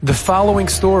The following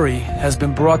story has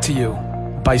been brought to you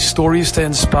by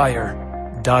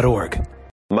StoriesToInspire.org.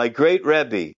 My great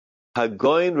Rebbe,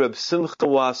 Hagoin Reb Simcha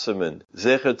Wasserman,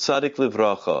 Zecher Tzaddik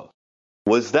Livracha,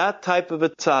 was that type of a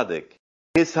tzaddik.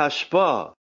 His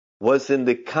hashpah was in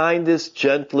the kindest,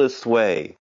 gentlest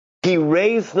way. He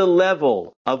raised the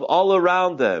level of all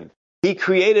around them. He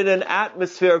created an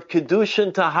atmosphere of kedusha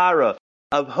and tahara,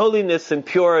 of holiness and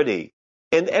purity,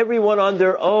 and everyone on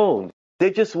their own. They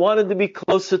just wanted to be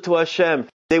closer to Hashem.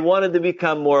 They wanted to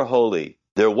become more holy.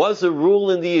 There was a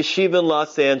rule in the yeshiva in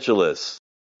Los Angeles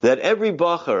that every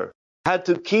bacher had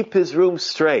to keep his room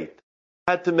straight,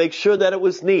 had to make sure that it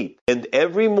was neat. And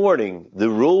every morning, the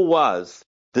rule was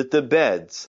that the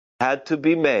beds had to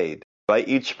be made by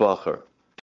each bacher.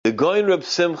 The Goin Reb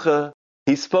Simcha,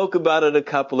 he spoke about it a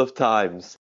couple of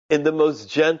times in the most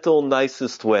gentle,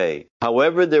 nicest way.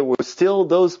 However, there were still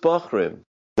those bacherim,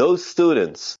 those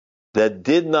students, that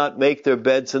did not make their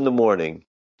beds in the morning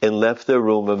and left their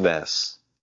room a mess.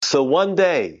 So one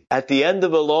day, at the end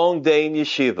of a long day in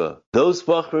yeshiva, those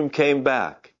bachurim came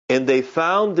back and they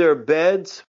found their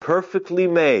beds perfectly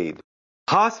made,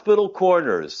 hospital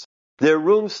corners, their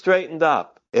rooms straightened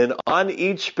up, and on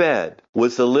each bed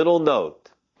was a little note,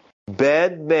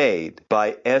 "Bed made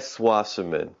by S.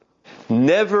 Wasserman."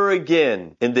 Never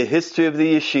again in the history of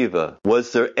the yeshiva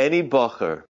was there any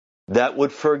bacher that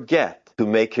would forget to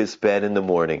make his bed in the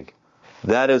morning.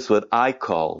 That is what I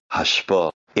call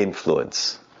hashpah,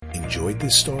 influence. Enjoyed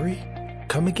this story?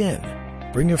 Come again.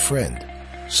 Bring a friend.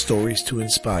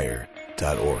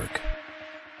 StoriesToInspire.org